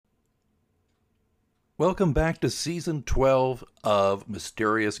Welcome back to Season 12 of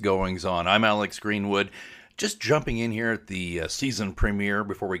Mysterious Goings On. I'm Alex Greenwood, just jumping in here at the season premiere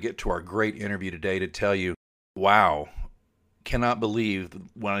before we get to our great interview today to tell you, wow, cannot believe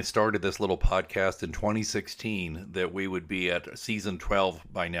when I started this little podcast in 2016 that we would be at Season 12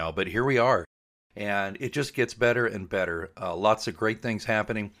 by now, but here we are. And it just gets better and better. Lots of great things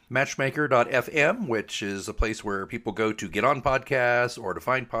happening. Matchmaker.fm, which is a place where people go to get on podcasts or to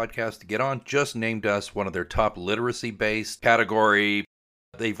find podcasts to get on, just named us one of their top literacy-based category.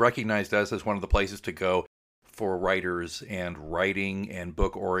 They've recognized us as one of the places to go for writers and writing and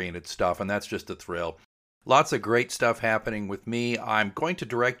book-oriented stuff, and that's just a thrill. Lots of great stuff happening with me. I'm going to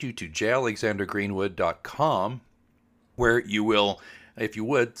direct you tojalexandergreenwood.com, where you will, if you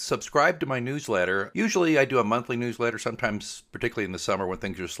would, subscribe to my newsletter. Usually I do a monthly newsletter, sometimes particularly in the summer when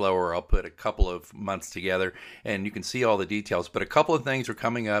things are slower, I'll put a couple of months together and you can see all the details. But a couple of things are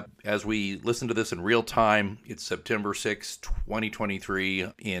coming up as we listen to this in real time. It's September 6th, 2023.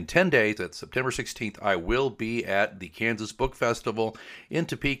 In 10 days, that's September 16th, I will be at the Kansas Book Festival in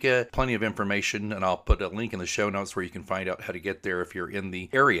Topeka. Plenty of information, and I'll put a link in the show notes where you can find out how to get there if you're in the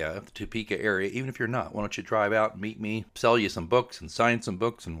area, the Topeka area. Even if you're not, why don't you drive out and meet me, sell you some books and sign some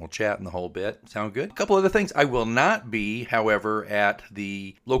books, and we'll chat in the whole bit. Sound good? A couple other things. I will not be, however, at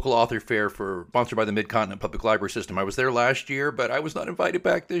the local author fair sponsored by the Mid-Continent Public Library System. I was there last year, but I was not invited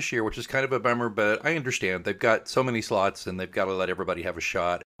back this year, which is kind of a bummer, but I understand. They've got so many slots, and they've got to let everybody have a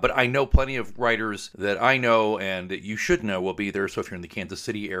shot. But I know plenty of writers that I know and that you should know will be there, so if you're in the Kansas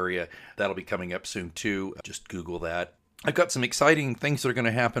City area, that'll be coming up soon too. Just Google that. I've got some exciting things that are going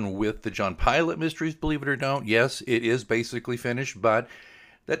to happen with the John Pilot mysteries, believe it or not. Yes, it is basically finished, but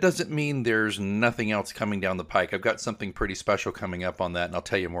that doesn't mean there's nothing else coming down the pike. I've got something pretty special coming up on that, and I'll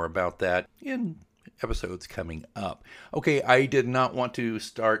tell you more about that in episodes coming up. Okay, I did not want to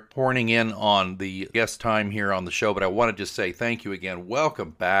start horning in on the guest time here on the show, but I want to just say thank you again.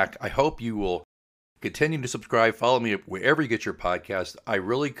 Welcome back. I hope you will continue to subscribe. Follow me wherever you get your podcast. I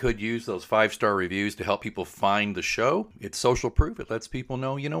really could use those 5-star reviews to help people find the show. It's social proof. It lets people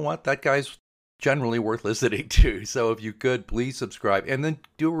know, you know what, that guy's generally worth listening to. So if you could, please subscribe and then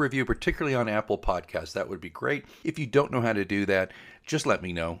do a review, particularly on Apple Podcasts. That would be great. If you don't know how to do that, just let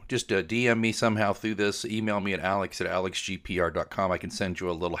me know. Just DM me somehow through this. Email me at alex@alexgpr.com. I can send you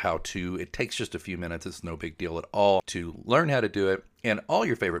a little how-to. It takes just a few minutes. It's no big deal at all to learn how to do it. And all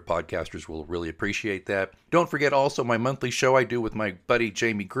your favorite podcasters will really appreciate that. Don't forget also my monthly show I do with my buddy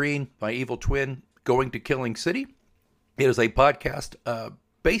Jamie Green, my evil twin, Going to Killing City. It is a podcast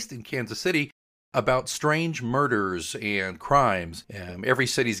based in Kansas City about strange murders and crimes. Every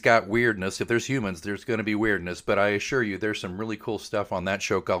city's got weirdness. If there's humans, there's going to be weirdness. But I assure you, there's some really cool stuff on that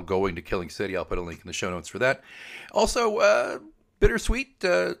show called Going to Killing City. I'll put a link in the show notes for that. Also,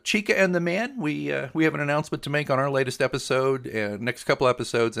 Bittersweet, Chica and the Man. We have an announcement to make on our latest episode, next couple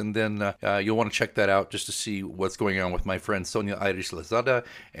episodes, and then you'll want to check that out just to see what's going on with my friend Sonia Irish Lazada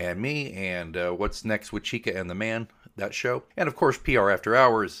and me, and what's next with Chica and the Man, that show. And of course, PR After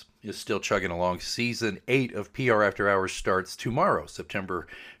Hours is still chugging along. Season 8 of PR After Hours starts tomorrow, September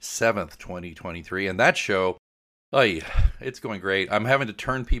 7th, 2023, and that show, it's going great. I'm having to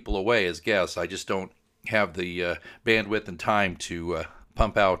turn people away as guests. I just don't have the bandwidth and time to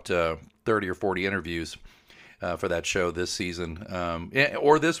pump out 30 or 40 interviews for that show this season,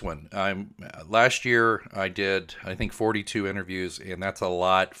 or this one. Last year I did, I think, 42 interviews, and that's a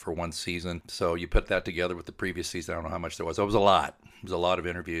lot for one season. So you put that together with the previous season, I don't know how much there was. It was a lot. It was a lot of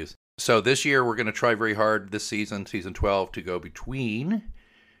interviews. So this year we're going to try very hard this season, season 12, to go between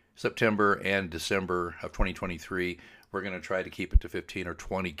September and December of 2023. We're going to try to keep it to 15 or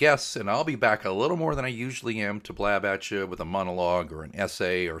 20 guests, and I'll be back a little more than I usually am to blab at you with a monologue or an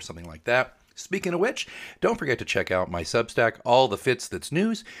essay or something like that. Speaking of which, don't forget to check out my Substack, All the Fits That's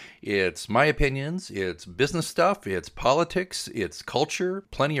News. It's my opinions, it's business stuff, it's politics, it's culture,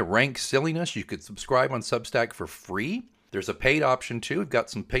 plenty of rank silliness. You could subscribe on Substack for free. There's a paid option too. We've got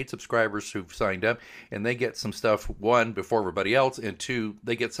some paid subscribers who've signed up, and they get some stuff, one, before everybody else, and two,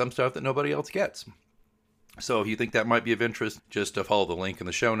 they get some stuff that nobody else gets. So if you think that might be of interest, just follow the link in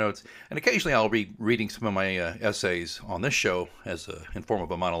the show notes. And occasionally I'll be reading some of my essays on this show in form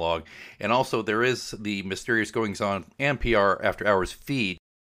of a monologue. And also there is the Mysterious Goings On and PR After Hours feed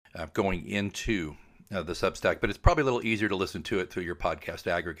going into the Substack, but it's probably a little easier to listen to it through your podcast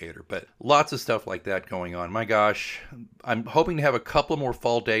aggregator. But lots of stuff like that going on. My gosh, I'm hoping to have a couple more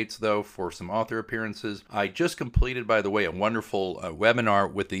fall dates, though, for some author appearances. I just completed, by the way, a wonderful webinar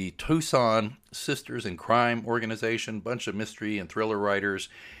with the Tucson Sisters in Crime organization, bunch of mystery and thriller writers,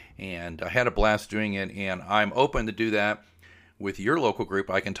 and I had a blast doing it, and I'm open to do that with your local group,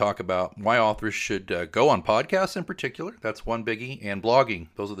 I can talk about why authors should go on podcasts in particular. That's one biggie. And blogging.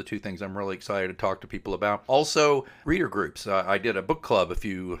 Those are the two things I'm really excited to talk to people about. Also, reader groups. I did a book club a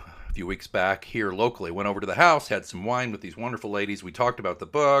few weeks back here locally. Went over to the house, had some wine with these wonderful ladies. We talked about the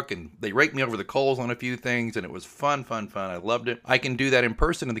book, and they raked me over the coals on a few things, and it was fun. I loved it. I can do that in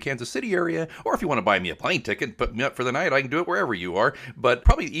person in the Kansas City area, or if you want to buy me a plane ticket, put me up for the night, I can do it wherever you are. But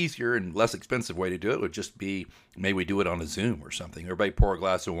probably the easier and less expensive way to do it would just be maybe we do it on a Zoom or something. Everybody pour a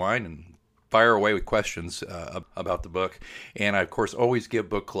glass of wine and fire away with questions about the book. And I, of course, always give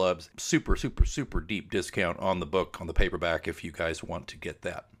book clubs super deep discount on the book, on the paperback, if you guys want to get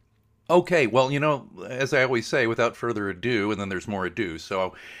that. Okay, well, as I always say, without further ado, and then there's more ado.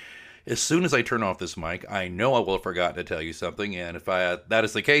 So as soon as I turn off this mic, I know I will have forgotten to tell you something. And if that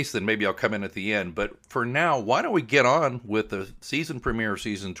is the case, then maybe I'll come in at the end. But for now, why don't we get on with the season premiere of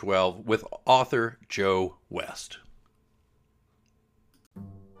Season 12 with author Joe West.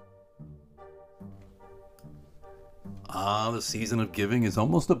 The season of giving is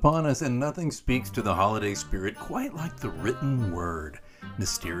almost upon us, and nothing speaks to the holiday spirit quite like the written word.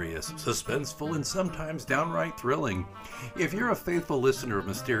 Mysterious, suspenseful, and sometimes downright thrilling. If you're a faithful listener of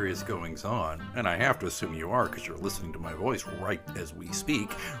Mysterious Goings On, and I have to assume you are because you're listening to my voice right as we speak,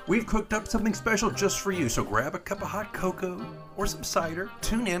 we've cooked up something special just for you, so grab a cup of hot cocoa or some cider,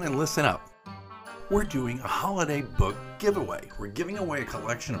 tune in and listen up. We're doing a holiday book giveaway. We're giving away a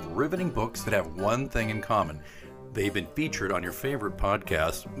collection of riveting books that have one thing in common. They've been featured on your favorite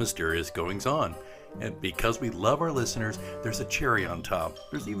podcast, Mysterious Goings On. And because we love our listeners, there's a cherry on top.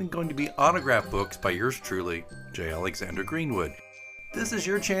 There's even going to be autographed books by yours truly, J. Alexander Greenwood. This is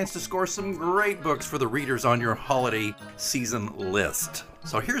your chance to score some great books for the readers on your holiday season list.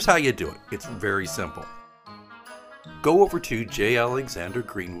 So here's how you do it. It's very simple. Go over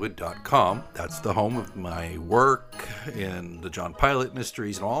tojalexandergreenwood.com. That's the home of my work and the John Pilot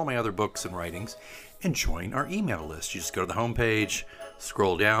mysteries and all my other books and writings, and join our email list. You just go to the homepage,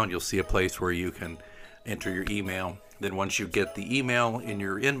 scroll down, you'll see a place where you can enter your email. Then once you get the email in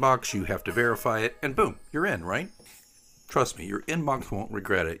your inbox, you have to verify it, and boom, you're in, right? Trust me, your inbox won't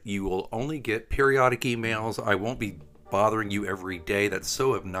regret it. You will only get periodic emails. I won't be bothering you every day. That's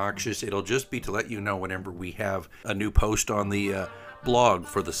so obnoxious. It'll just be to let you know whenever we have a new post on the blog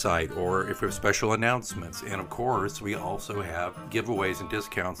for the site, or if we have special announcements. And of course, we also have giveaways and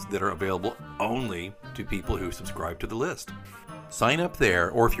discounts that are available only to people who subscribe to the list. Sign up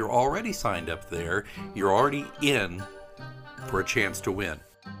there, or if you're already signed up there, you're already in for a chance to win.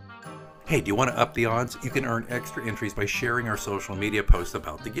 Hey, do you want to up the odds? You can earn extra entries by sharing our social media posts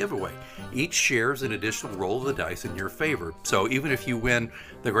about the giveaway. Each share is an additional roll of the dice in your favor. So even if you win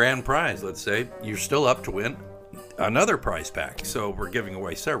the grand prize, let's say, you're still up to win another prize pack. So we're giving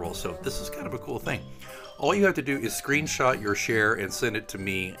away several. So this is kind of a cool thing. All you have to do is screenshot your share and send it to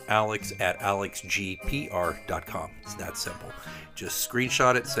me, alex@alexgpr.com. It's that simple. Just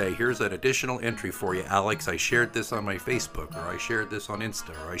screenshot it, say, here's an additional entry for you, Alex. I shared this on my Facebook, or I shared this on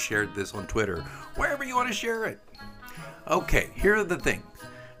Insta, or I shared this on Twitter, wherever you want to share it. Okay, here are the things.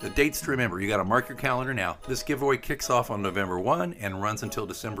 The dates to remember. You got to mark your calendar now. This giveaway kicks off on November 1 and runs until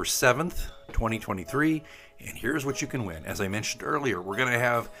December 7th, 2023. And here's what you can win. As I mentioned earlier, we're going to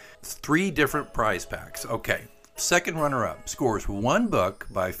have 3 different prize packs. Okay, second runner-up scores 1 book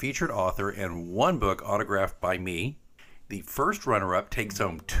by featured author and 1 book autographed by me. The first runner-up takes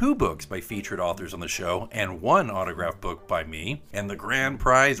home 2 books by featured authors on the show and 1 autographed book by me. And the grand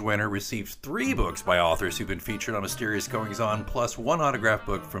prize winner receives 3 books by authors who've been featured on Mysterious Goings On, plus 1 autographed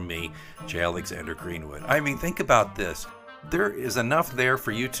book from me, J. Alexander Greenwood. I mean, think about this. There is enough there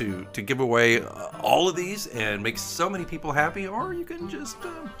for you to give away all of these and make so many people happy, or you can just,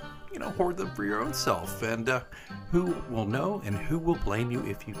 hoard them for your own self. And who will know and who will blame you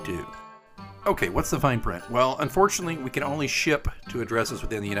if you do? Okay, what's the fine print? Well, unfortunately, we can only ship to addresses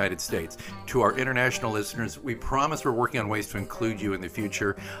within the United States. To our international listeners, we promise we're working on ways to include you in the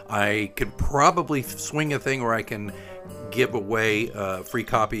future. I could probably swing a thing where I can give away a free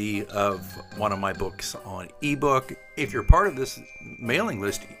copy of one of my books on ebook. If you're part of this mailing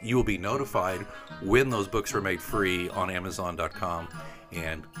list, you will be notified when those books are made free on Amazon.com,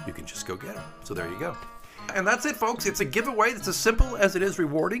 and you can just go get them. So there you go. And that's it, folks. It's a giveaway that's as simple as it is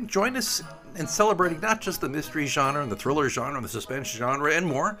rewarding. Join us in celebrating not just the mystery genre and the thriller genre and the suspense genre and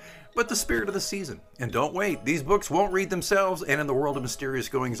more, but the spirit of the season. And don't wait. These books won't read themselves, and in the world of Mysterious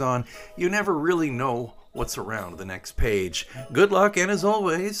Goings On, you never really know what's around the next page. Good luck, and as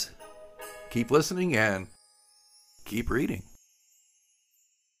always, keep listening and keep reading.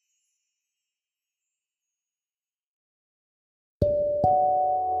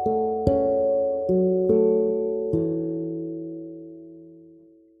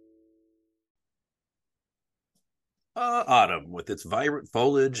 Autumn, with its vibrant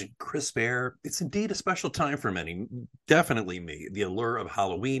foliage and crisp air, it's indeed a special time for many, definitely me. The allure of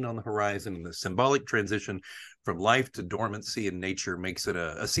Halloween on the horizon and the symbolic transition from life to dormancy in nature makes it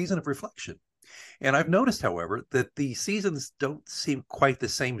a season of reflection. And I've noticed, however, that the seasons don't seem quite the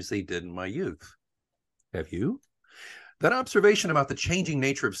same as they did in my youth. Have you? That observation about the changing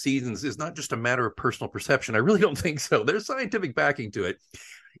nature of seasons is not just a matter of personal perception. I really don't think so. There's scientific backing to it.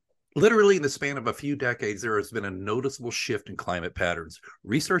 Literally, in the span of a few decades, there has been a noticeable shift in climate patterns.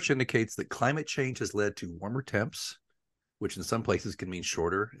 Research indicates that climate change has led to warmer temps, which in some places can mean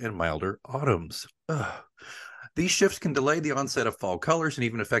shorter and milder autumns. Ugh. These shifts can delay the onset of fall colors and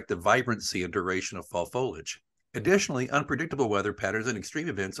even affect the vibrancy and duration of fall foliage. Additionally, unpredictable weather patterns and extreme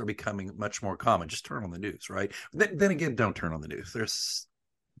events are becoming much more common. Just turn on the news, right? Then again, don't turn on the news.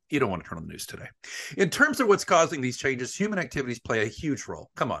 You don't want to turn on the news today. In terms of what's causing these changes, human activities play a huge role.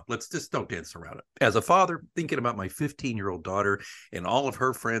 Come on, let's just don't dance around it. As a father, thinking about my 15-year-old daughter and all of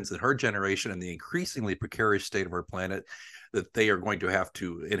her friends and her generation and the increasingly precarious state of our planet that they are going to have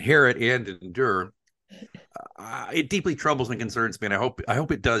to inherit and endure, it deeply troubles and concerns me, and I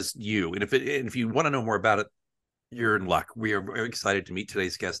hope it does you. And if you want to know more about it, you're in luck. We are very excited to meet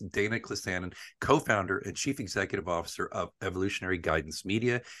today's guest, Dana Klisanin, co-founder and chief executive officer of Evolutionary Guidance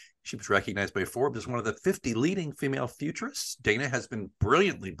Media. She was recognized by Forbes as one of the 50 leading female futurists. Dana has been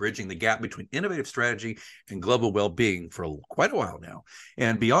brilliantly bridging the gap between innovative strategy and global well-being for quite a while now.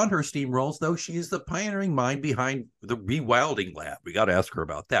 And beyond her esteemed roles, though, she is the pioneering mind behind the Rewilding Lab. We got to ask her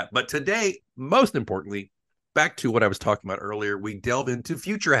about that. But today, most importantly, back to what I was talking about earlier, we delve into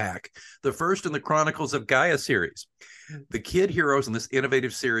Future Hack, the first in the Chronicles of Gaia series. The kid heroes in this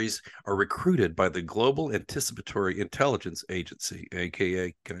innovative series are recruited by the Global Anticipatory Intelligence Agency,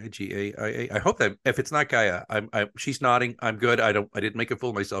 aka GAIA. I hope that if it's not Gaia, she's nodding. I'm good. I didn't make a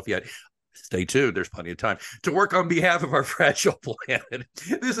fool of myself yet. Stay tuned. There's plenty of time to work on behalf of our fragile planet.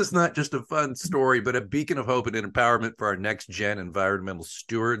 This is not just a fun story, but a beacon of hope and empowerment for our next gen environmental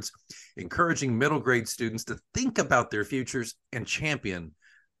stewards, encouraging middle grade students to think about their futures and champion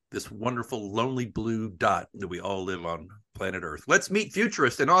this wonderful lonely blue dot that we all live on planet Earth. Let's meet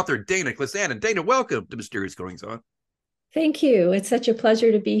futurist and author Dana Klisanin. Dana, welcome to Mysterious Goings On. Thank you. It's such a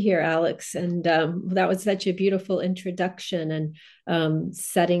pleasure to be here, Alex. And that was such a beautiful introduction and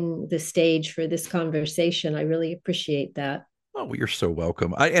setting the stage for this conversation. I really appreciate that. Oh, well, you're so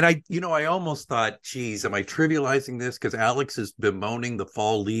welcome. I almost thought, geez, am I trivializing this? Because Alex is bemoaning the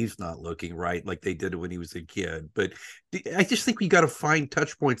fall leaves not looking right like they did when he was a kid. But I just think we got to find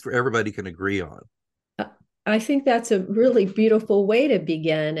touch points for everybody can agree on. I think that's a really beautiful way to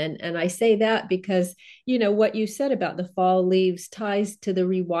begin. And I say that because, what you said about the fall leaves ties to the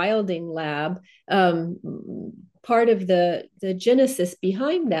Rewilding Lab. Part of the genesis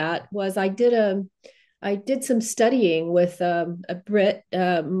behind that was I did some studying with a Brit,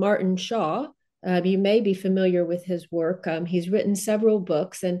 Martin Shaw. You may be familiar with his work. He's written several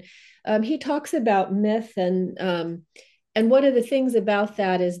books, and he talks about myth, and one of the things about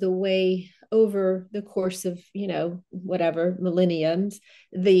that is the way over the course of whatever millenniums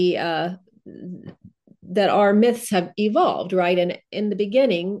that our myths have evolved, right? And in the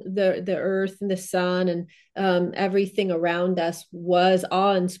beginning, the earth and the sun and everything around us was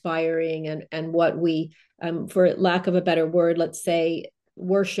awe-inspiring, and what we, for lack of a better word, let's say,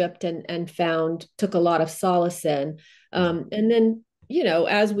 worshipped and found, took a lot of solace in. And then,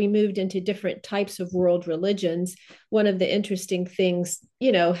 as we moved into different types of world religions, one of the interesting things,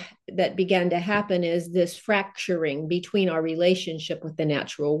 that began to happen is this fracturing between our relationship with the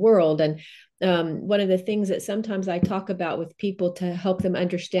natural world. And one of the things that sometimes I talk about with people to help them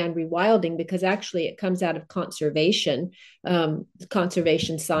understand rewilding, because actually it comes out of conservation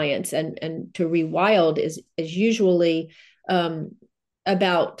science, and to rewild is usually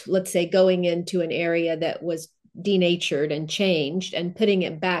about, let's say, going into an area that was denatured and changed and putting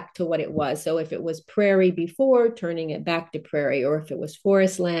it back to what it was. So if it was prairie before, turning it back to prairie, or if it was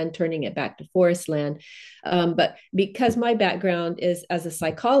forest land, turning it back to forest land. But because my background is as a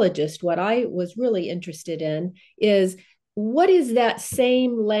psychologist, what I was really interested in is, what is that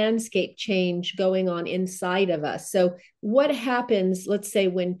same landscape change going on inside of us? So what happens, let's say,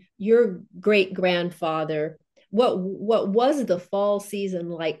 when your great grandfather, what was the fall season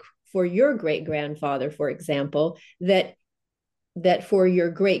like for your great grandfather, for example, that for your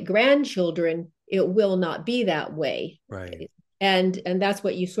great grandchildren it will not be that way, Right? And that's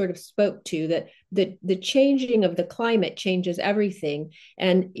what you sort of spoke to, that the changing of the climate changes everything.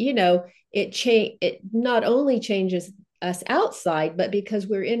 And it not only changes us outside, but because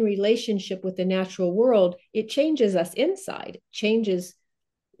we're in relationship with the natural world, it changes us inside, changes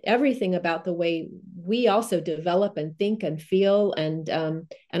everything about the way we also develop and think and feel, and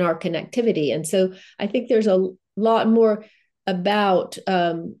our connectivity. And so I think there's a lot more about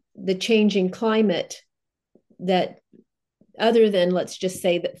the changing climate, that other than, let's just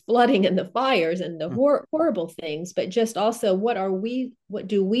say, that flooding and the fires and the horrible things, but just also what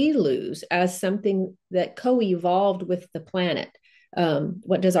do we lose as something that co-evolved with the planet?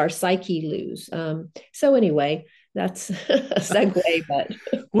 What does our psyche lose? So anyway, that's a segue, but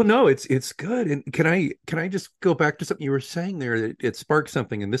Well, no, it's good. And can I just go back to something you were saying there? It sparked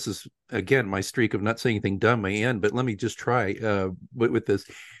something, and this is again my streak of not saying anything dumb may end, but let me just try with this.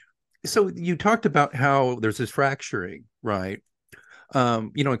 So you talked about how there's this fracturing, right?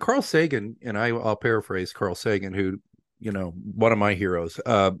 And Carl Sagan, and I'll paraphrase Carl Sagan, who, one of my heroes.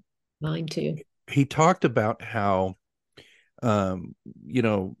 mine too. He talked about how, um, you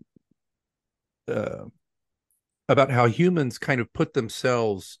know, uh, about how humans kind of put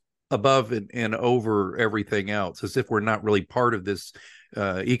themselves above and over everything else, as if we're not really part of this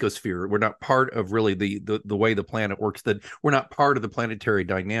ecosphere. We're not part of really the way the planet works. That we're not part of the planetary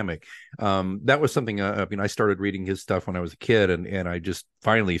dynamic. That was something. I started reading his stuff when I was a kid, and I just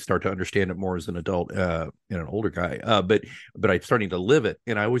finally start to understand it more as an adult, and an older guy. But I'm starting to live it,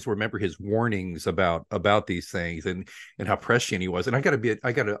 and I always remember his warnings about these things, and how prescient he was. And I got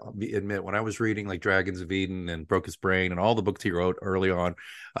to admit, when I was reading like Dragons of Eden and Broke His Brain and all the books he wrote early on,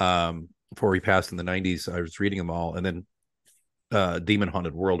 before he passed in the 90s, I was reading them all, and then Demon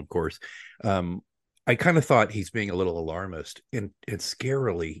Haunted World, of course. I kind of thought he's being a little alarmist, and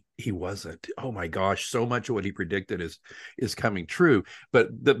scarily he wasn't. Oh my gosh, so much of what he predicted is coming true.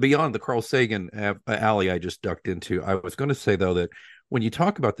 But beyond the Carl Sagan alley I just ducked into, I was going to say though that when you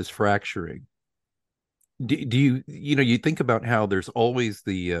talk about this fracturing, do you think about how there's always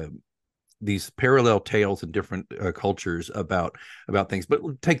these parallel tales in different cultures about things.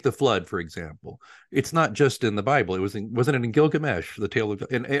 But take the flood, for example. It's not just in the Bible. Wasn't it in Gilgamesh, the tale of,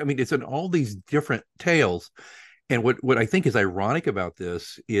 and I mean, it's in all these different tales. And what I think is ironic about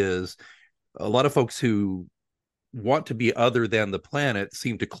this is a lot of folks who want to be other than the planet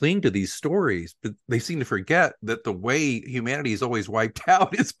seem to cling to these stories, but they seem to forget that the way humanity is always wiped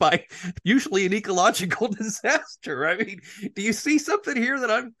out is by usually an ecological disaster. I mean, do you see something here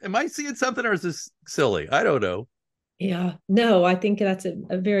that am I seeing something, or is this silly? I don't know. Yeah, no, I think that's a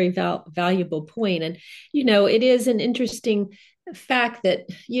very valuable point. And, it is an interesting fact that,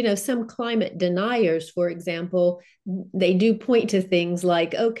 some climate deniers, for example, they do point to things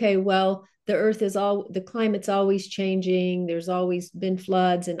like, okay, well, the climate's always changing. There's always been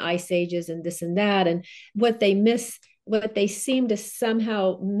floods and ice ages and this and that. And what they seem to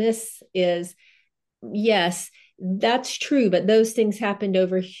somehow miss is, yes, that's true, but those things happened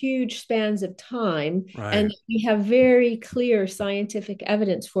over huge spans of time. Right. And we have very clear scientific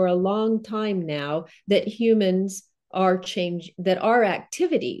evidence for a long time now that that our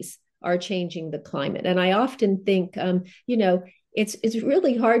activities are changing the climate. And I often think, it's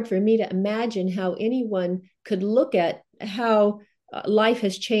really hard for me to imagine how anyone could look at how life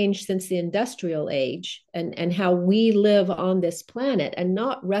has changed since the industrial age, and how we live on this planet, and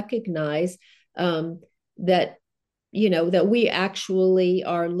not recognize that that we actually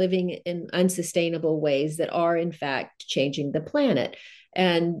are living in unsustainable ways that are in fact changing the planet.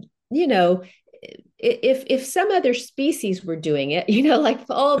 And if some other species were doing it, like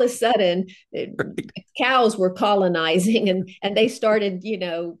all of a sudden cows were colonizing, and they started,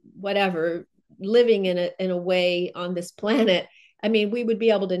 whatever, living in a way on this planet, I mean, we would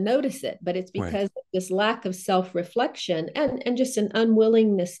be able to notice it. But it's Right. because of this lack of self-reflection, and just an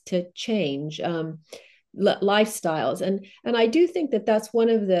unwillingness to change lifestyles. And I do think that that's one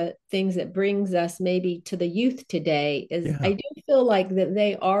of the things that brings us maybe to the youth today, is Yeah. I do feel like that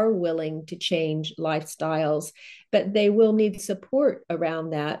they are willing to change lifestyles, but they will need support around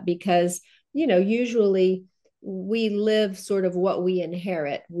that, because usually we live sort of what we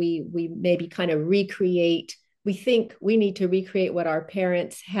inherit. We maybe kind of recreate. We think we need to recreate what our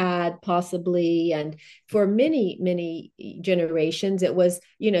parents had, possibly. And for many, many generations, it was,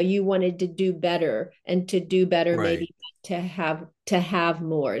 you wanted to do better, and to do better, Right. maybe to have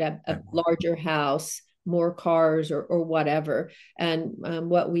more, a larger house, more cars, or whatever. And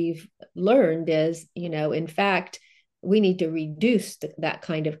what we've learned is, in fact, we need to reduce that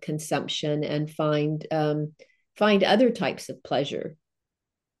kind of consumption, and find other types of pleasure.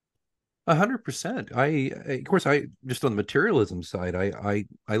 100%. Of course, I just on the materialism side, I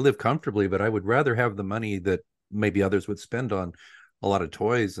live comfortably, but I would rather have the money that maybe others would spend on a lot of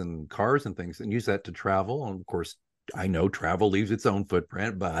toys and cars and things, and use that to travel, and of course I know travel leaves its own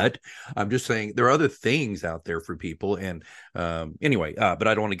footprint, but I'm just saying there are other things out there for people. And anyway, but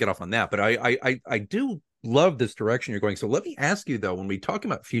I don't want to get off on that. But I do love this direction you're going. So let me ask you though, when we talk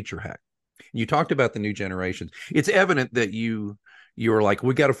about future hack, you talked about the new generations. It's evident that you were like,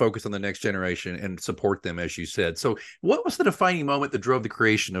 we got to focus on the next generation and support them, as you said. So what was the defining moment that drove the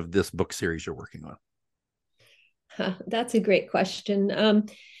creation of this book series you're working on? That's a great question.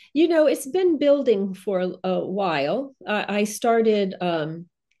 It's been building for a while. I started,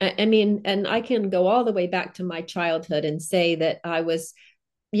 I mean, and I can go all the way back to my childhood and say that I was,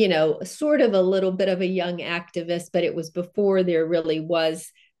 sort of a little bit of a young activist, but it was before there really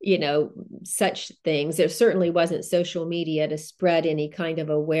was, such things. There certainly wasn't social media to spread any kind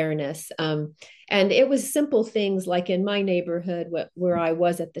of awareness. And it was simple things like in my neighborhood where I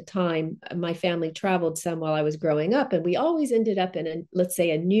was at the time, my family traveled some while I was growing up, and we always ended up in let's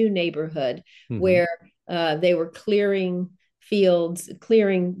say, a new neighborhood where they were clearing fields,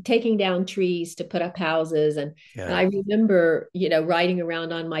 taking down trees to put up houses. And I remember, riding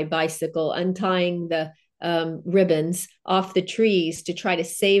around on my bicycle, untying the ribbons off the trees to try to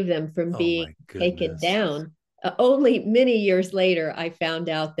save them from being taken down. Only many years later, I found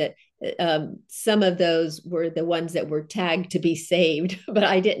out that some of those were the ones that were tagged to be saved, but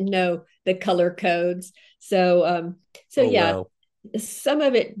I didn't know the color codes. Yeah, wow. Some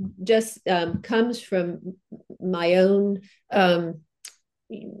of it just comes from my own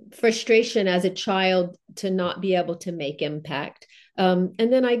frustration as a child to not be able to make impact. And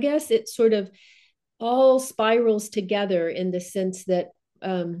then I guess it sort of all spirals together in the sense that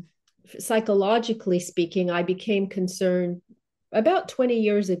psychologically speaking, I became concerned about 20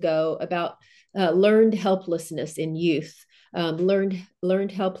 years ago about learned helplessness in youth.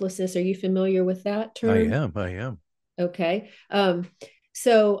 Learned helplessness. Are you familiar with that term? I am. Okay.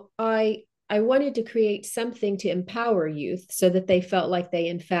 So I wanted to create something to empower youth so that they felt like they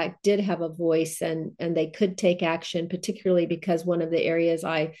in fact did have a voice and they could take action, particularly because one of the areas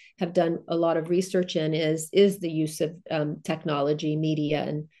I have done a lot of research in is the use of technology, media,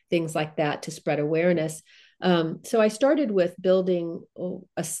 and things like that to spread awareness. So I started with building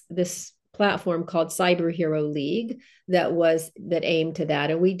this platform called Cyber Hero League that aimed to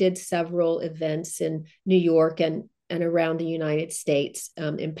that. And we did several events in New York and around the United States,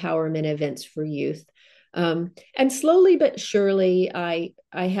 empowerment events for youth. And slowly but surely, I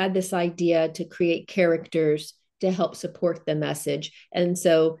had this idea to create characters to help support the message. And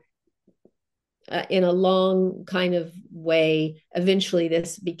so in a long kind of way, eventually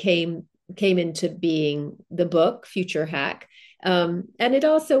this came into being the book, Future Hack. And it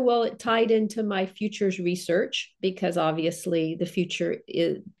also, it tied into my futures research because obviously the future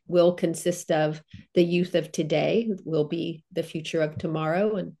will consist of the youth of today, will be the future of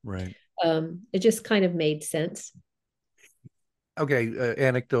tomorrow. And right. It just kind of made sense. Okay,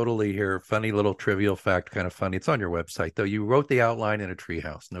 anecdotally here, funny little trivial fact, kind of funny. It's on your website, though. You wrote the outline in a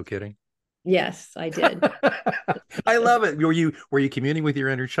treehouse. No kidding? Yes, I did. I love it. Were you communing with your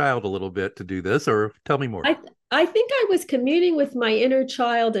inner child a little bit to do this, or tell me more? I think I was communing with my inner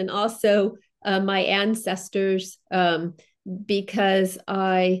child and also my ancestors because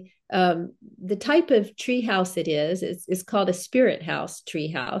the type of treehouse it is called a spirit house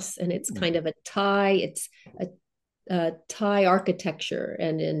treehouse, and it's kind of a Thai architecture,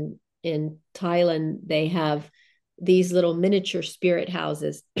 and in Thailand they have these little miniature spirit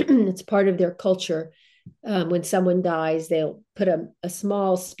houses. It's part of their culture. When someone dies, they'll put a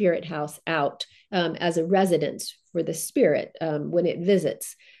small spirit house out as a residence for the spirit when it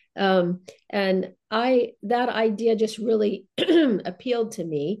visits. And that idea just really appealed to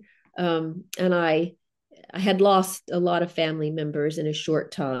me. And I had lost a lot of family members in a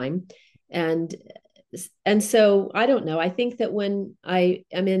short time. And so I don't know. I think that when I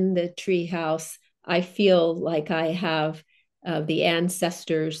am in the tree house, I feel like I have the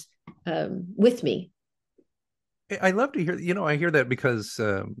ancestors with me. I love to hear, I hear that because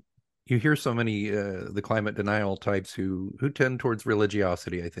you hear so many the climate denial types who tend towards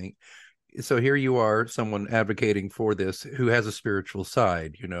religiosity, I think. So here you are, someone advocating for this who has a spiritual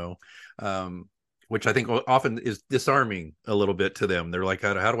side, which I think often is disarming a little bit to them. They're like,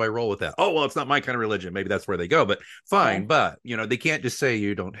 how do I roll with that? Oh, well, it's not my kind of religion. Maybe that's where they go, but fine. Yeah. But, they can't just say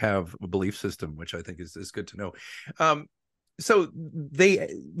you don't have a belief system, which I think is good to know. So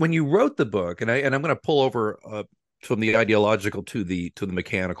when you wrote the book, and I'm going to pull over from the ideological to the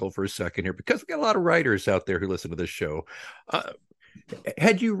mechanical for a second here, because we got a lot of writers out there who listen to this show.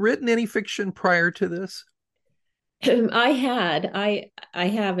 Had you written any fiction prior to this? I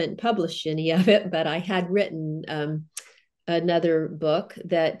haven't published any of it, but I had written another book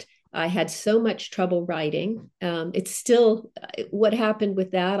that I had so much trouble writing. It's still what happened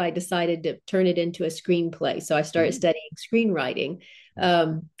with that. I decided to turn it into a screenplay. So I started studying screenwriting,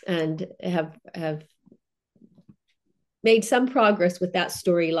 and have made some progress with that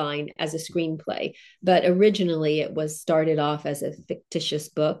storyline as a screenplay. But originally, it was started off as a fictitious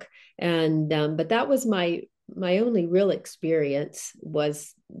book, and but that was my only real experience,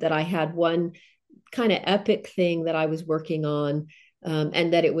 was that I had one kind of epic thing that I was working on,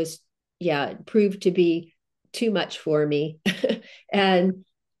 and that it was, yeah, it proved to be too much for me. and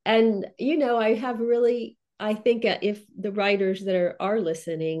I have really, I think, if the writers that are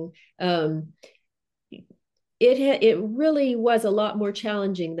listening, it really was a lot more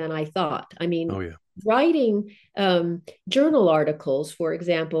challenging than I thought. I mean, Oh yeah. writing journal articles, for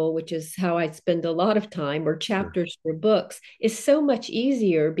example, which is how I spend a lot of time, or Sure. chapters for books, is so much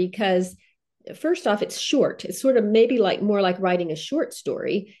easier because, first off, it's short. It's sort of maybe like more like writing a short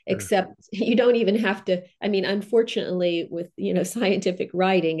story, Sure. except you don't even have to. I mean, unfortunately, with scientific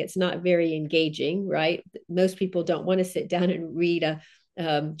writing, it's not very engaging, right? Most people don't want to sit down and read a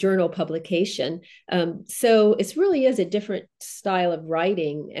journal publication. So it really is a different style of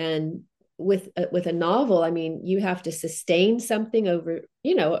writing. And with a novel, I mean, you have to sustain something over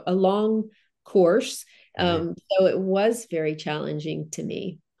a long course. Right. So it was very challenging to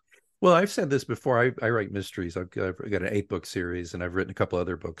me. Well, I've said this before. I write mysteries. I've got an 8 book series, and I've written a couple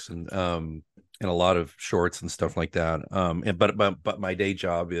other books, and a lot of shorts and stuff like that. And but my day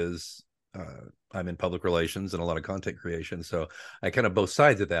job is I'm in public relations and a lot of content creation. So I kind of both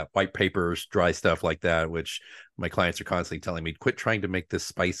sides of that, white papers, dry stuff like that, which my clients are constantly telling me, quit trying to make this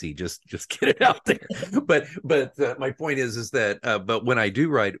spicy, just get it out there. but my point is that but when I do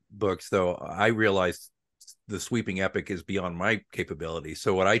write books, though, I realize the sweeping epic is beyond my capability.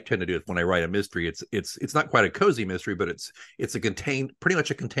 So what I tend to do is when I write a mystery, it's not quite a cozy mystery, but it's a contained, pretty much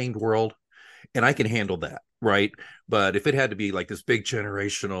a contained world, and I can handle that, right? But if it had to be like this big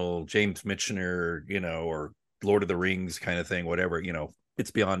generational James Michener, or Lord of the Rings kind of thing, whatever,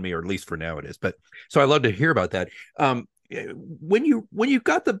 it's beyond me, or at least for now it is. But so I love to hear about that. When you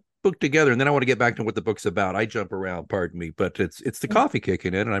got the book together, and then I want to get back to what the book's about. I jump around, pardon me, but it's the coffee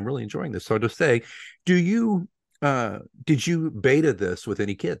kicking in, and I'm really enjoying this. So to say, do you did you beta this with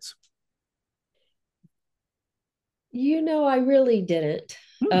any kids? I really didn't.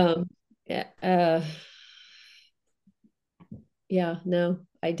 Hmm. Yeah, yeah, no,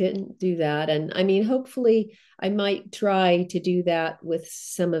 I didn't do that. And I mean, hopefully, I might try to do that with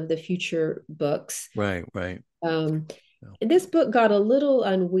some of the future books. Right, right. Um, No. this book got a little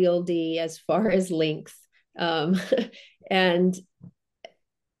unwieldy as far as length. Um, and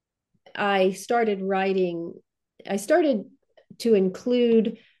I started writing, I started to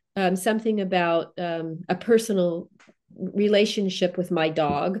include something about a personal relationship with my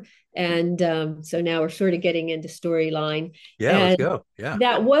dog. And so now we're sort of getting into storyline. Yeah, let's And go. Yeah.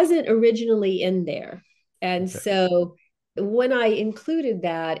 that wasn't originally in there. And Okay. so when I included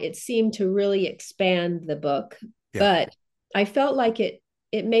that, it seemed to really expand the book. Yeah. But I felt like it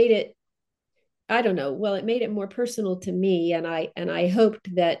made it, I don't know, well, it made it more personal to me. And I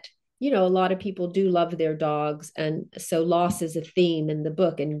hoped that a lot of people do love their dogs, and so loss is a theme in the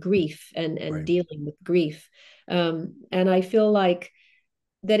book, and grief, and Right. dealing with grief. And I feel like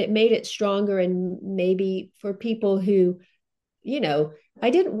that it made it stronger, and maybe for people who, you know, I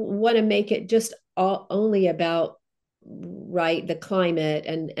didn't want to make it just only about, right, the climate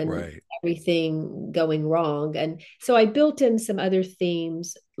and Right. everything going wrong. And so I built in some other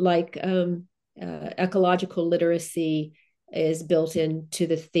themes, like ecological literacy is built into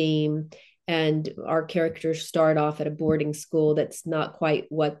the theme. And our characters start off at a boarding school that's not quite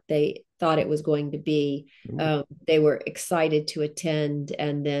what they thought it was going to be. Ooh. They were excited to attend,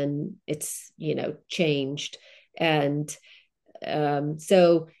 and then it's changed. And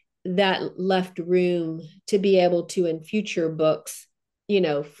so that left room to be able to, in future books,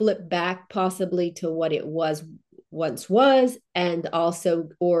 flip back possibly to what it was, and also,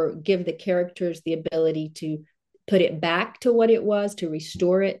 or give the characters the ability to put it back to what it was, to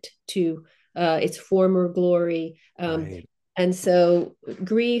restore it to its former glory. Right. And so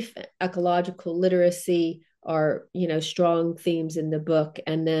grief, ecological literacy are, strong themes in the book.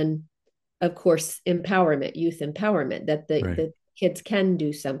 And then, of course, empowerment, youth empowerment, that Right. the kids can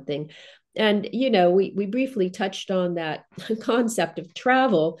do something. And we briefly touched on that concept of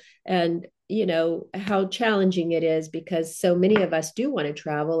travel, and how challenging it is, because so many of us do want to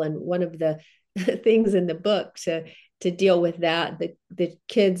travel. And one of the things in the book to deal with that, the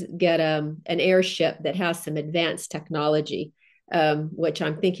kids get an airship that has some advanced technology, which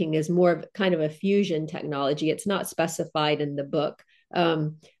I'm thinking is more of kind of a fusion technology. It's not specified in the book,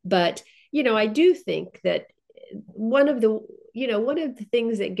 But I do think that one of the one of the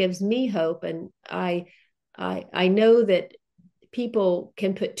things that gives me hope, and I know that people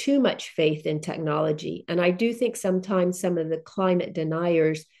can put too much faith in technology, and I do think sometimes some of the climate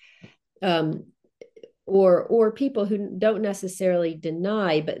deniers, um, or people who don't necessarily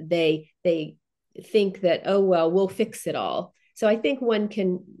deny, but they think that, oh well, we'll fix it all. So I think one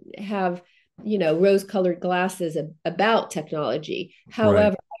can have rose-colored glasses about technology. Right.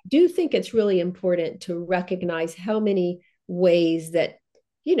 However, I do think it's really important to recognize how many ways that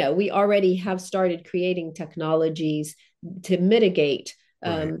we already have started creating technologies to mitigate,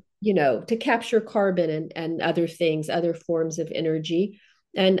 Right. to capture carbon and other things, other forms of energy.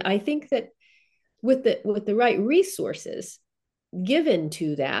 And I think that with the right resources given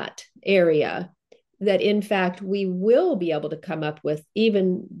to that area, that in fact we will be able to come up with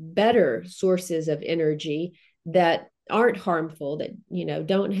even better sources of energy that aren't harmful, that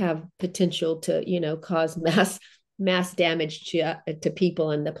don't have potential to cause mass damage to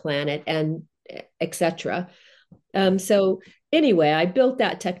people and the planet, and etc. So anyway, I built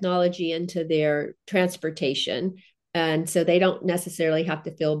that technology into their transportation. And so they don't necessarily have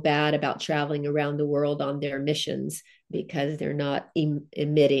to feel bad about traveling around the world on their missions because they're not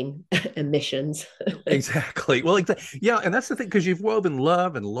emitting emissions. Exactly. Well, yeah, and that's the thing, because you've woven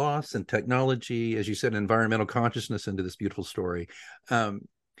love and loss and technology, as you said, environmental consciousness into this beautiful story. Um,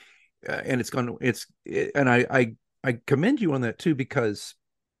 and and I commend you on that too, because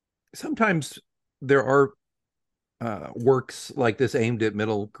sometimes there are works like this aimed at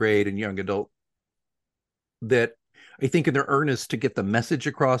middle grade and young adult that I think in their earnest to get the message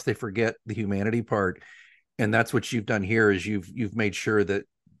across, they forget the humanity part. And that's what you've done here, is you've made sure that,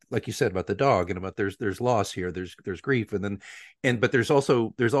 like you said about the dog, and about there's loss here, there's grief, but there's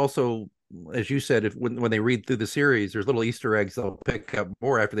also, as you said, if when they read through the series, there's little Easter eggs they'll pick up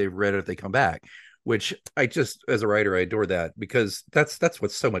more after they've read it if they come back, which I just, as a writer, I adore that, because that's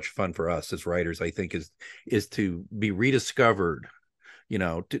what's so much fun for us as writers, I think, is to be rediscovered.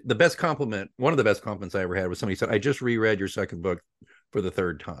 The best compliment, one of the best compliments I ever had was somebody said, I just reread your second book for the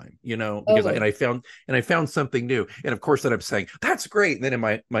third time, because Oh, I found something new. And of course, then I'm saying, that's great. And then in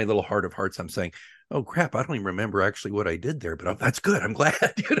my little heart of hearts, I'm saying, oh crap, I don't even remember actually what I did there, but that's good. I'm glad,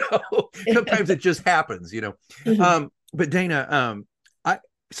 sometimes it just happens. But Dana,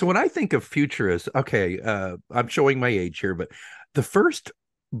 so when I think of futurists, okay, I'm showing my age here, but the first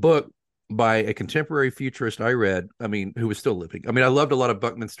book by a contemporary futurist I read, I mean, who was still living. I mean, I loved a lot of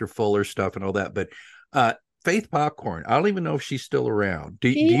Buckminster Fuller stuff and all that, but Faith Popcorn, I don't even know if she's still around.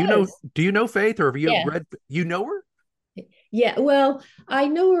 Do she you know is. Faith, or have you Yeah. read, her? Yeah, well, I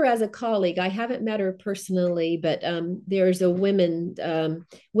know her as a colleague. I haven't met her personally, but there's a women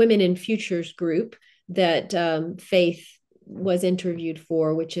in futures group that Faith was interviewed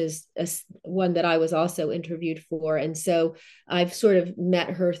for, which is one that I was also interviewed for. And so I've sort of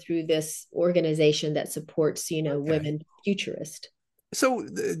met her through this organization that supports, Okay. women futurist. So,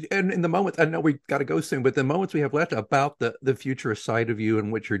 and in the moment, I know we got to go soon, but the moments we have left about the futurist side of you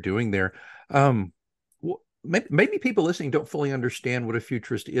and what you're doing there, um, maybe people listening don't fully understand what a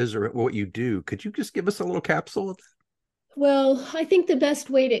futurist is or what you do. Could you just give us a little capsule of Well, I think the best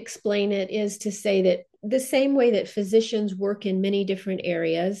way to explain it is to say that the same way that physicians work in many different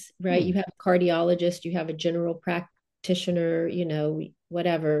areas, that? right? You have a cardiologist, you have a general practitioner,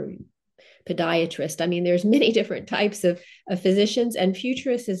 whatever, podiatrist. I mean, there's many different types of physicians, and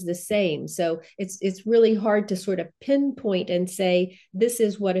futurist is the same. So it's really hard to sort of pinpoint and say this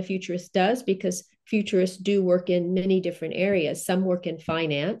is what a futurist does, because futurists do work in many different areas. Some work in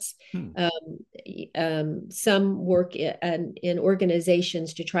finance. Hmm. Some work in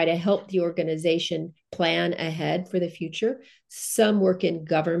organizations to try to help the organization plan ahead for the future. Some work in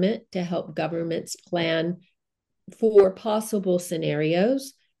government to help governments plan for possible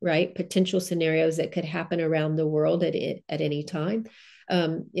scenarios, right? Potential scenarios that could happen around the world at any time.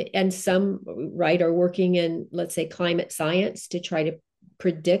 And some, right, are working in, let's say, climate science to try to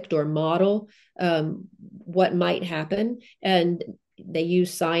predict or model what might happen. And they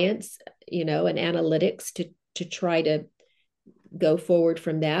use science, and analytics to try to go forward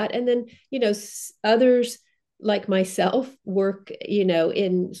from that. And then, others like myself work,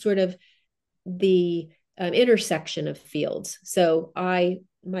 in sort of the intersection of fields. So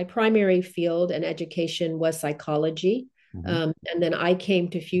my primary field and education was psychology. Mm-hmm. And then I came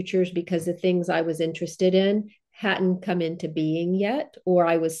to futures because the things I was interested in hadn't come into being yet, or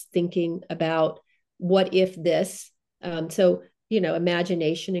I was thinking about what if this. So,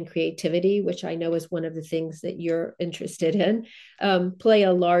 imagination and creativity, which I know is one of the things that you're interested in, play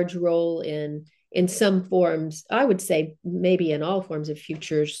a large role in in some forms, I would say maybe in all forms of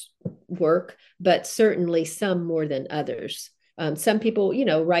futures work, but certainly some more than others. Some people,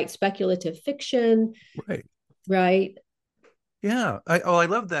 write speculative fiction, Right. right? Yeah, I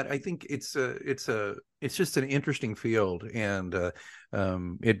love that. I think it's just an interesting field, and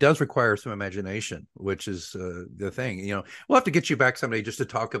it does require some imagination, which is the thing. We'll have to get you back someday just to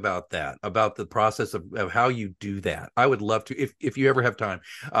talk about that, about the process of how you do that. I would love to, if you ever have time.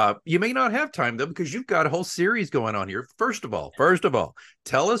 You may not have time though, because you've got a whole series going on here. First of all,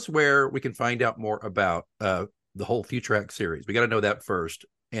 tell us where we can find out more about the whole Future Hack series. We got to know that first,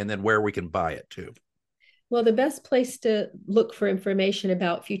 and then where we can buy it too. Well, the best place to look for information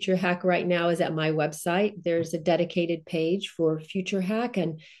about Future Hack right now is at my website. There's a dedicated page for Future Hack,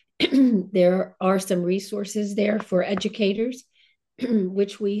 and there are some resources there for educators,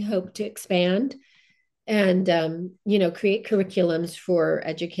 which we hope to expand and create curriculums for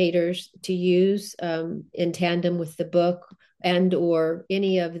educators to use in tandem with the book, and or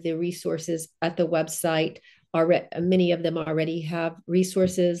any of the resources at the website. Many of them already have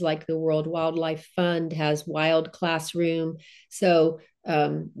resources, like the World Wildlife Fund has Wild Classroom. So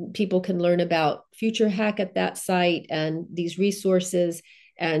people can learn about Future Hack at that site and these resources.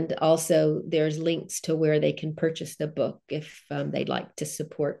 And also there's links to where they can purchase the book if they'd like to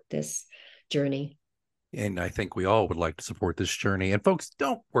support this journey. And I think we all would like to support this journey. And folks,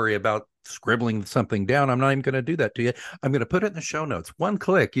 don't worry about scribbling something down. I'm not even going to do that to you. I'm going to put it in the show notes. One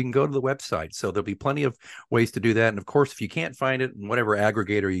click, you can go to the website. So there'll be plenty of ways to do that. And of course, if you can't find it in whatever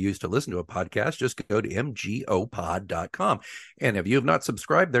aggregator you use to listen to a podcast, just go to mgopod.com. And if you have not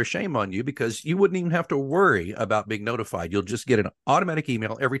subscribed there, shame on you, because you wouldn't even have to worry about being notified. You'll just get an automatic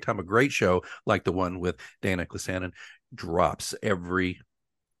email every time a great show like the one with Dana Klisanin drops every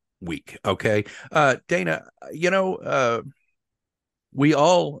week. Okay. Dana, we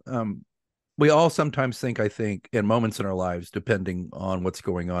all sometimes think, I think, in moments in our lives, depending on what's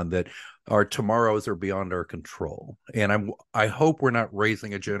going on, that our tomorrows are beyond our control. And I hope we're not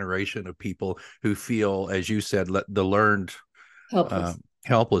raising a generation of people who feel, as you said, the learned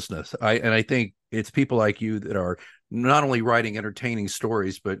helplessness. I think it's people like you that are not only writing entertaining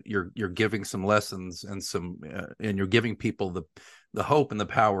stories, but you're giving some lessons and and you're giving people the hope and the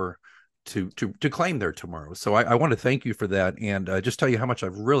power to claim their tomorrow. So I want to thank you for that, and just tell you how much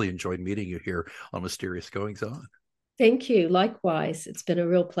I've really enjoyed meeting you here on Mysterious Goings On. Thank you. Likewise, it's been a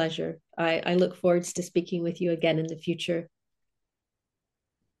real pleasure. I look forward to speaking with you again in the future.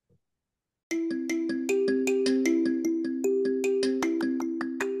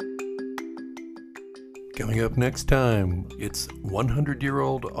 Coming up next time, it's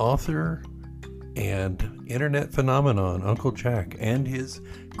 100-year-old author and internet phenomenon Uncle Jack and his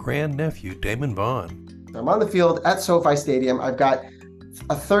grandnephew Damon Vaughn. I'm on the field at SoFi Stadium. I've got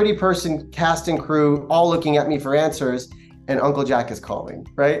a 30-person cast and crew all looking at me for answers, and Uncle Jack is calling,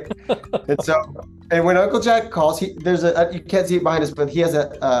 right? and when Uncle Jack calls, you can't see it behind us, but he has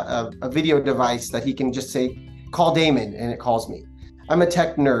a video device that he can just say, "Call Damon," and it calls me. I'm a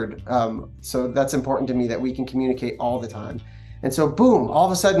tech nerd, so that's important to me, that we can communicate all the time. And so, boom, all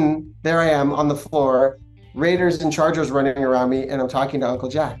of a sudden, there I am on the floor, Raiders and Chargers running around me, and I'm talking to Uncle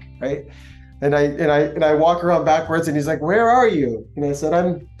Jack, right? And I walk around backwards, and he's like, "Where are you?" And I said,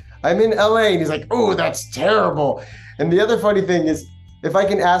 I'm in LA. And he's like, "Oh, that's terrible." And the other funny thing is, if I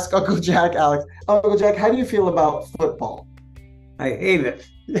can ask Uncle Jack, Alex, Uncle Jack, how do you feel about football? I hate it.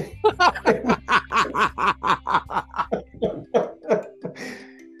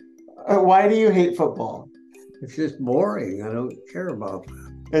 Why do you hate football? It's just boring. I don't care about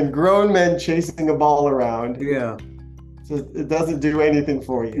that. And grown men chasing a ball around. Yeah. So it doesn't do anything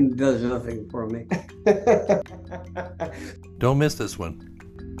for you. It does nothing for me. Don't miss this one.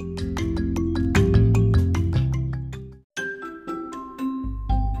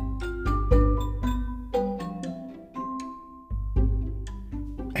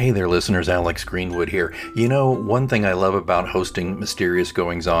 Hey there, listeners. Alex Greenwood here. One thing I love about hosting Mysterious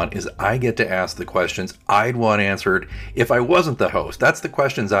Goings On is I get to ask the questions I'd want answered if I wasn't the host. That's the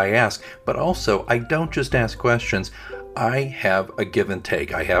questions I ask. But also, I don't just ask questions. I have a give and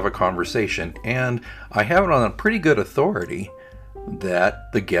take. I have a conversation, and I have it on a pretty good authority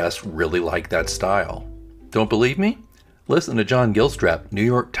that the guests really like that style. Don't believe me? Listen to John Gilstrap, New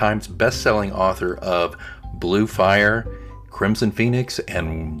York Times bestselling author of Blue Fire, Crimson Phoenix,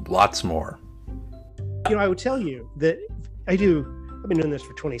 and lots more. I would tell you that I've been doing this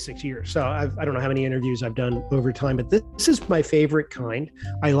for 26 years, so I don't know how many interviews I've done over time, but this is my favorite kind.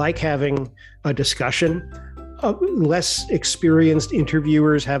 I like having a discussion. Less experienced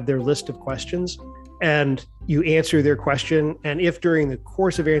interviewers have their list of questions, and you answer their question. And if during the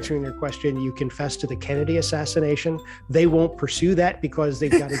course of answering their question, you confess to the Kennedy assassination, they won't pursue that because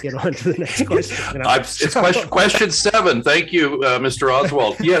they've got to get on to the next question. It's question 7. Thank you, Mr.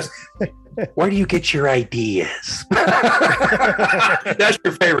 Oswald. Yes. Where do you get your ideas? That's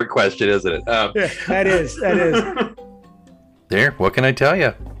your favorite question, isn't it? Yeah, that is. There, what can I tell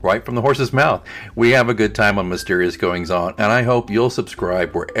you? Right from the horse's mouth. We have a good time on Mysterious Goings On, and I hope you'll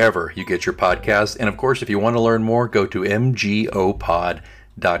subscribe wherever you get your podcasts. And of course, if you want to learn more, go to mgopod.com.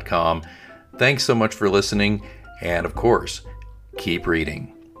 Thanks so much for listening, and of course, keep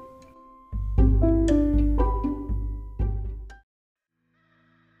reading.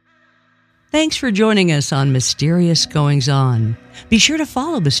 Thanks for joining us on Mysterious Goings On. Be sure to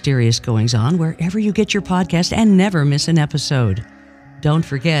follow Mysterious Goings On wherever you get your podcast and never miss an episode. Don't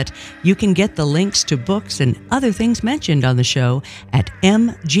forget, you can get the links to books and other things mentioned on the show at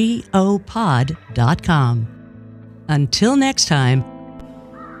mgopod.com. Until next time,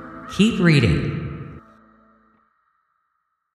 keep reading.